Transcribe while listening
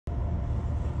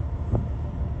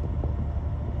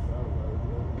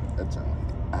That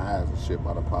time, eyes and shit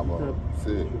about to pop up.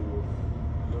 Sick.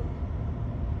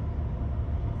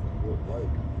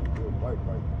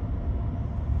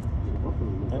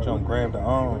 That jump grabbed the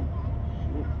arm.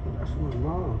 That's my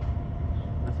mom.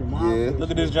 Yeah.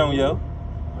 Look at this jump, yo.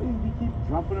 Why you keep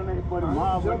jumping on everybody?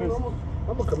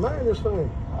 I'm a command this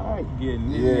thing. All right.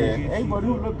 Yeah. Everybody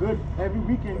who look good every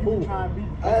weekend, you try and be.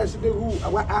 I asked the nigga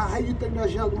who, how you think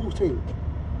that's Young Lou's team?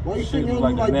 Why you think Shit Young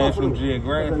like Lou the like National Buffalo?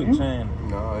 Geographic Channel.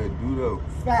 Nah, it do though.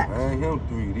 Facts. I ain't him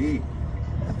 3D.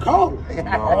 Call him.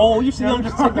 Oh, you see him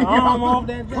just take the arm off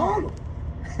that Call jump?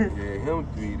 him. Yeah, him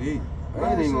 3D.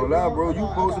 I ain't even gonna lie, bro. You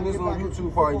posting this on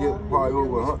YouTube probably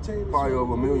over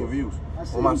 1 million views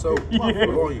on my soul.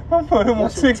 Yeah. I'm putting him on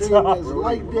TikTok.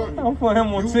 I'm putting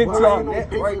him on TikTok.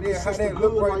 Right there, how that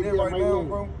look right there right now,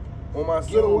 bro. On my Get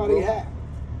him soul, while they bro. have.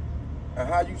 And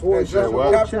how you Boy, that check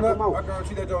caption him up, out. I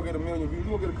guarantee that don't get 1 million views.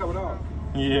 You gonna get a couple dollars.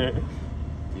 Yeah.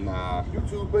 Nah.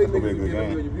 YouTube pay niggas to get 1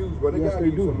 million views, but they Yes, gotta they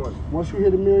give you do. some money. Once you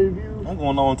hit 1 million views, I'm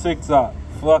going on TikTok.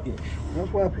 Fuck it.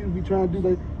 that's why people be trying to do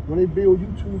that. When they build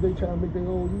YouTube, they try to make their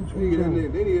own YouTube They channel.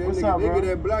 need that What's nigga. up, They bro? get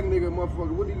that black nigga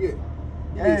motherfucker. What do you get?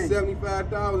 You Hey. get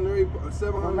 75,000 every My man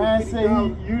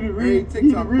 750,000. say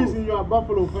you the reason you're a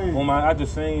Buffalo fan. On my, I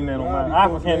just seen that on I'll my be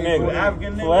African posting nigga.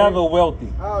 African nigga. Forever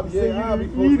wealthy. I'll be you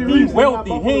posting the He reason. wealthy.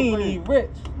 Buffalo He ain't fan. even rich.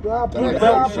 Do I play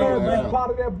That's a right. big part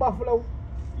of that Buffalo?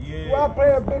 Yeah. Do I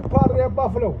play a big part of that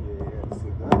Buffalo?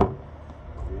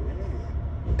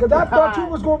 Cause I thought you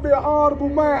was gonna be an honorable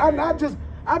man.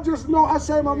 I just know I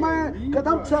say my man, cause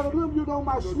I'm telling him, you know,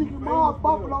 my sneaky mark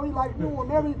Buffalo, he like doing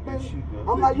everything.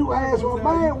 I'm like, you asked my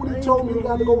man when he told me you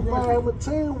gotta go find him a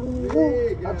team. Woo,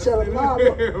 woo. I tell him, nah,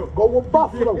 look, go with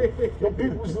Buffalo. Them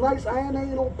people's nice. I ain't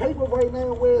on paper right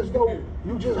now where it's though.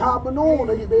 You just hopping on,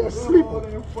 they're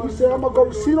sleeping. He said, I'm gonna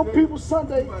go see them people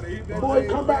Sunday. Boy,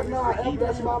 come back now.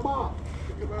 That's my mom.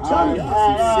 Tell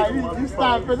me. You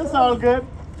stop it. It's all good.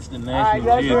 It's the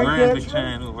National Geographic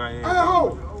Channel right here. Hey,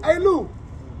 ho! Hey, Lou!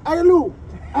 Hey, Lou! What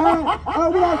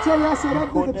I tell you? I said that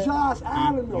nigga Josh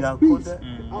Allen a beast.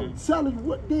 I'm telling you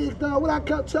what dig done. What I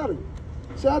kept telling you.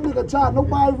 Say that nigga Josh,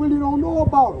 nobody really don't know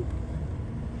about him.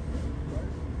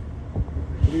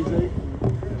 DJ?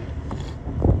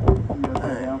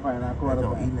 I'm finding out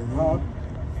quarterback.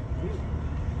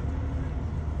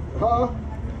 Huh?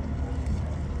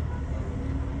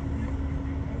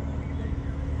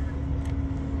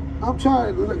 I'm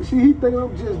trying to look, see, he think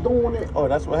I'm just doing it. Oh,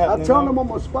 that's what happened. I told him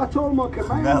I'm a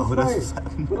command. No, that's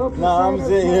what's no, I'm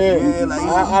saying, yeah, like,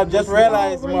 I just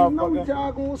realized, I know motherfucker. what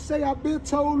y'all gonna say. I been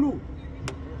told Lou.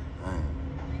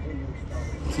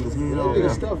 Took his head That off.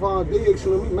 nigga Stephon Diggs,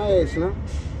 son, we mad, son.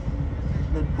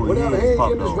 Whatever, he ain't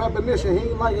getting this recognition. He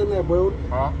ain't liking that, bro.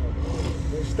 Huh?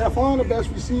 Stephon the best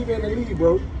receiver in the league,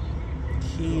 bro.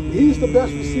 He's the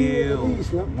best receiver in the league,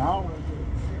 son. No.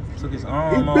 Took his He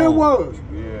arm off. been was.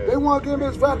 Yeah. They want to give him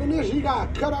his recognition. He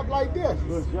got cut up like this.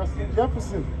 Justin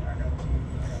Jefferson.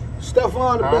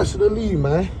 Stephon the best of the league,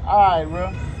 man. All right,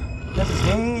 bro. That's his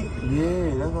head?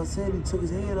 Yeah, that's what I said. He took his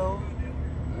head off.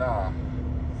 Nah.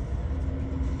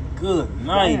 Good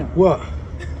night. What?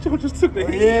 Joe just took the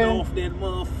head off that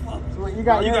motherfucker. So you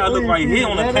gotta look right here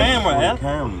on the camera,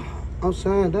 camera. I'm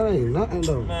saying that ain't nothing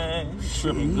though. Man, you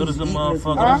tripping good as a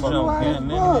motherfucker. I That know jump how getting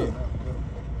it in was. there.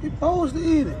 He supposed to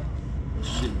eat it.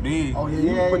 Shit big. Oh yeah,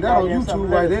 Yeah, you put you that on gotta get YouTube something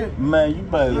right there. there. Man, you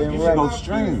better You go should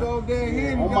stream.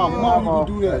 On my mama, you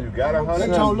can do that. You got a That hundred.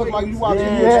 don't look like you watching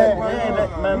Yeah, YouTube.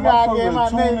 man, You my gotta get my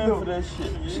fucking tune name in for that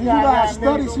shit. See, you gotta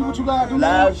study. See what you gotta do.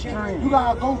 Live stream. You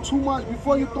gotta go too much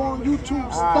before you throw on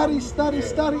YouTube.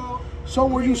 Study. So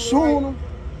when you showing them,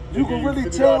 you can really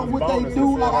tell what they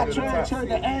do. Like I try to turn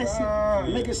the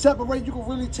acid, make it separate. You can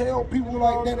really tell people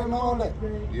like that and all that.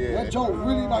 Yeah. That joke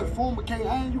really like form became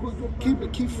and you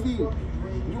can keep feeding.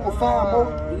 You gonna find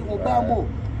more, you gonna buy more.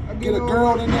 Get a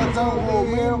girl in that jungle,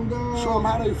 man. Show them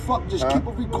how they fuck. Just keep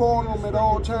it recording them at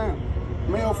all times.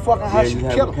 Male fucking how she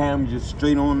kill them. Camera just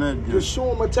straight on that. Just show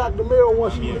them attack the male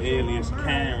once Your you. alias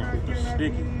camera,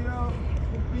 sticky.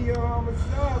 If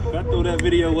I throw that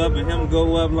video up and him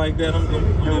go up like that, I'm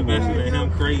gonna eventually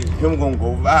him crazy. Him gonna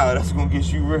go viral. That's gonna get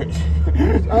you rich.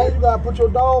 Hey, you gotta put your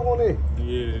dog on there.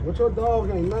 Yeah. But your dog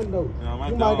ain't nothing though. Nah, my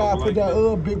You might dog gotta like put that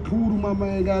that. big poodle my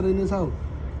man got in his house.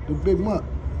 The big mutt.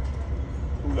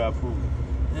 Who got proof?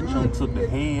 That jump took the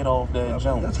head off that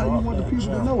jump. That's how you want the people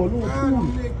to know. A little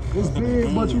poodle. It's the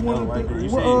big, but you big want though, to right there. You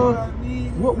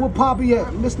think, what Poppy at?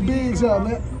 Mr. Biggs at,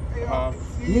 man.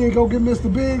 You ain't go get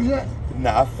Mr. Biggs yet?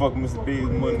 Nah, I fuck Mr. Big's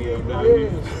money up there. Yeah.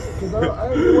 Cause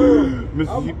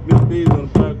Mr. Big's on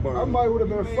the back bar. I might would have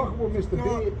been fucking with Mr.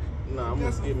 Biggs. Nah, I'm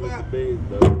gonna skip Mr. Big's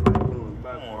though. Put him on the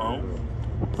back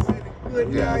bar.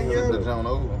 Yeah, the John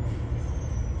over.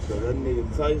 that nigga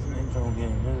Tyson ain't trying to get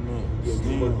none of that. Yeah,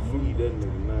 you must feed that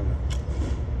nigga now.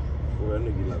 Boy, that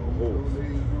nigga like a horse.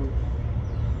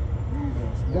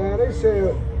 Now they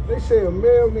say a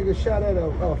male nigga shot at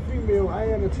a female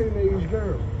and a teenage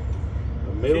girl.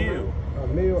 A male? A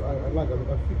male, like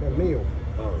a male.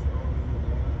 Oh.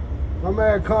 My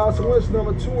man Carson Wentz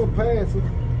number 2 in passing.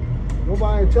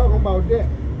 Nobody ain't talking about that.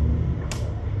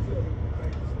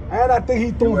 And I think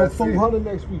he threw for 400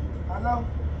 next week. I know.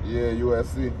 Yeah,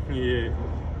 USC. Yeah.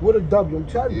 With a W, I'm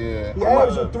telling you. Yeah. He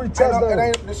averaged 3 touchdowns. It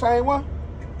ain't the same one?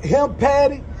 Him,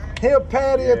 Patty,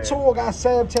 and Tua got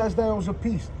 7 touchdowns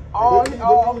apiece. Okay.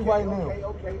 Right now.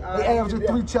 They averaging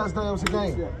 3 touchdowns a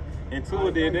game. And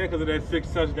Tua did that because of that 6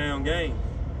 touchdown game.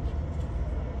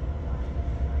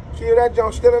 See, that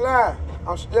joint still alive.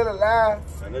 I'm still alive.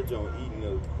 And that joint eating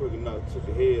a crooked knock took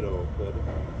the head off, brother.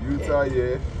 Utah,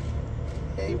 yeah.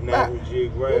 It's now with They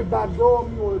geographic. backdoor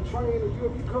me on a train and you'll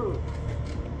be covered.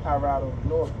 Colorado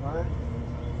North, man.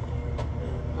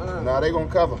 Nah, they gonna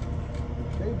cover.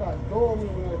 They backdoor me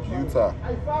on that train. Utah. I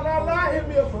found out lie hit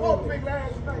me a 4 pick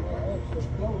last night.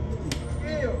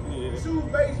 Yeah, 2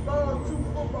 baseballs, 2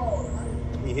 footballs.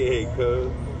 Yeah, cuz.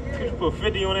 You put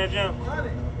 50 on that jump.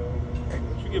 100.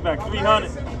 You get back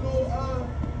 300.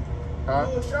 Huh?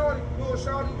 Little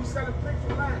Shorty be selling bricks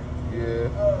online. Yeah.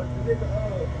 The nigga,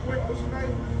 Quick, what's your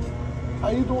name? How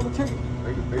you doing the ticket?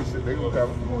 They gonna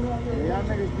cover. Y'all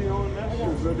niggas be on that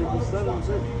shit, bro. They be selling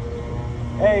shit.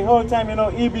 Hey, whole time you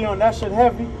know E be on that shit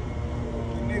heavy.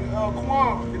 The nigga,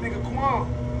 Quan. The nigga Quan.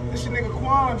 This your nigga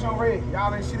Quan, John Ray.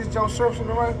 Y'all ain't see this John surfing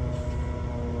around?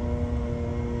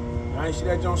 I ain't see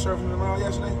that John surfing around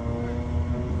yesterday?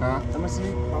 Huh? Let me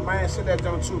see. My man said that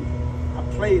John too. I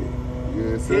played it.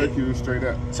 Yeah, Syracuse straight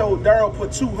up. Told Daryl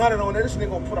put 200 on there. This nigga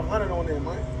gonna put 100 on there,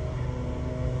 man.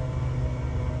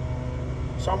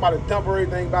 So I'm about to dump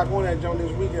everything back on that John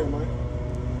this weekend, man.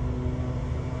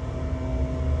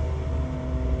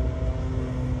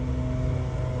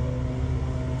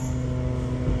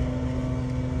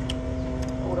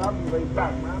 Oh, I'll be right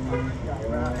back, man.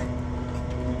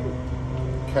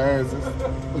 Kansas.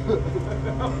 You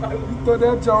thought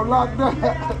that John locked down?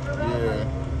 Yeah.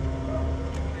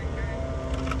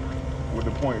 With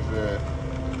the points there.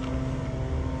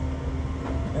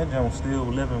 That jump still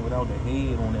living without the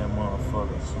head on that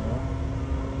motherfucker, son.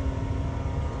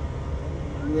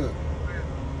 Yeah.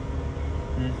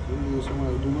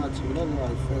 Somebody do my team. That nigga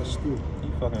like fast too. He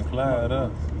fucking cloud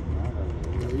up.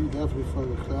 Yeah, he definitely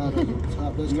fucking cloud up on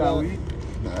top. That's You got weed?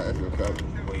 Nah, that's your cover.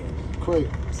 Craig.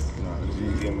 Nah, G.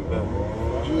 Give me back.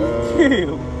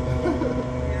 Chill.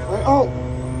 Hey, oh,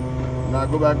 Nah,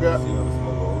 go back up. I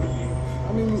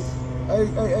mean, hey,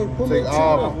 put me Take a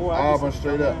Auburn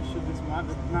straight up.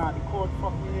 Nah, the court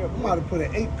fucked me up. I'm about to put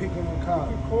an 8 pick in the car.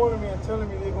 They calling me and telling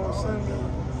me they're gonna send me.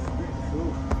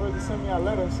 First they sent me a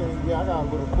letter saying, yeah, I gotta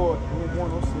go to court. We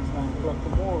 106 9 o'clock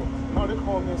tomorrow. No, they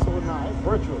called me and said, well, nah, it's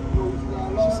virtual.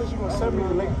 She said she gonna send me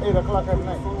late 8 o'clock at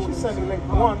night. She sent me late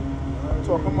 1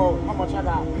 talking about how much I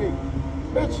gotta pay.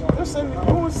 Bitch, just send me,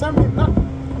 you won't send me nothing.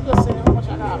 I'm just saying how much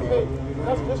I gotta pay.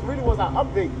 This really was an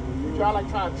update. Y'all like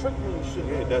trying to trick me and shit.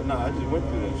 Yeah, I just went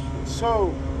through that shit.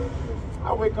 So,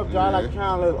 I wake up, y'all like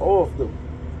trying to let off though.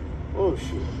 Oh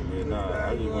shit. Yeah, nah,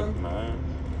 I just went through mine.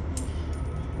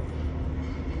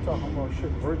 Talking about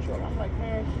shit virtual. I'm like,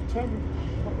 man, tell me.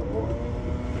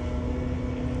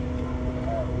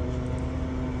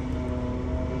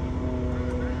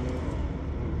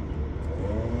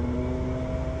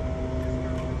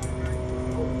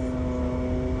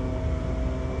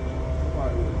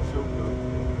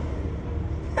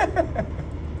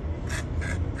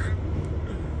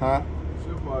 Huh?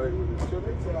 Somebody with a chip.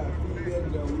 They tell I feed that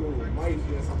little mice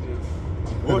yesterday.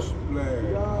 Bush flag.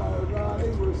 Nah,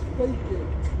 they was faking.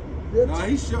 Nah,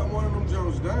 he shut one of them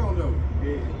Jones down though.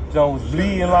 Yeah. Jones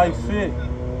bleeding like shit. Yeah. He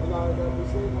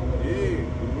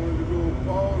wanted to go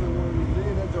ball and wanted to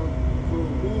lead that Jones for a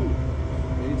move.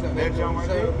 Anytime that Jones right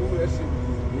there? Move, that shit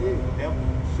was yeah.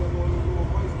 Shut one of them little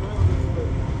mice down.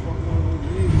 Fuck one of those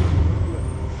legs.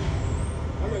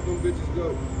 I let them bitches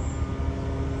go.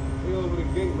 They over the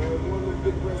gate, man. If one of them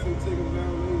big wrestlers take them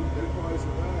down, they probably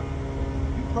survive.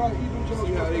 You probably eat them Jones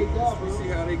See how once they they die, bro. see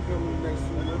how they come in the next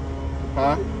 2 months.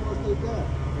 Huh? Once they die.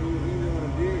 He on a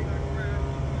dig.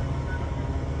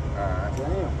 Alright.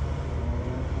 Damn.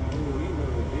 He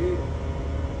on a dig.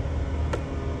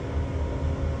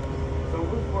 So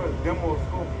which one? Demo or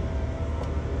Scorpion?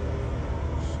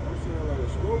 I'm saying like a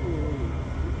scorpion wing.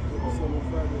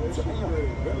 That shit way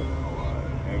better.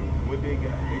 And what they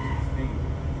got? They just steam.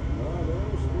 Nah, they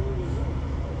don't steal it.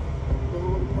 Go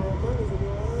to the paramedics and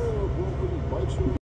they'll go for the bite you.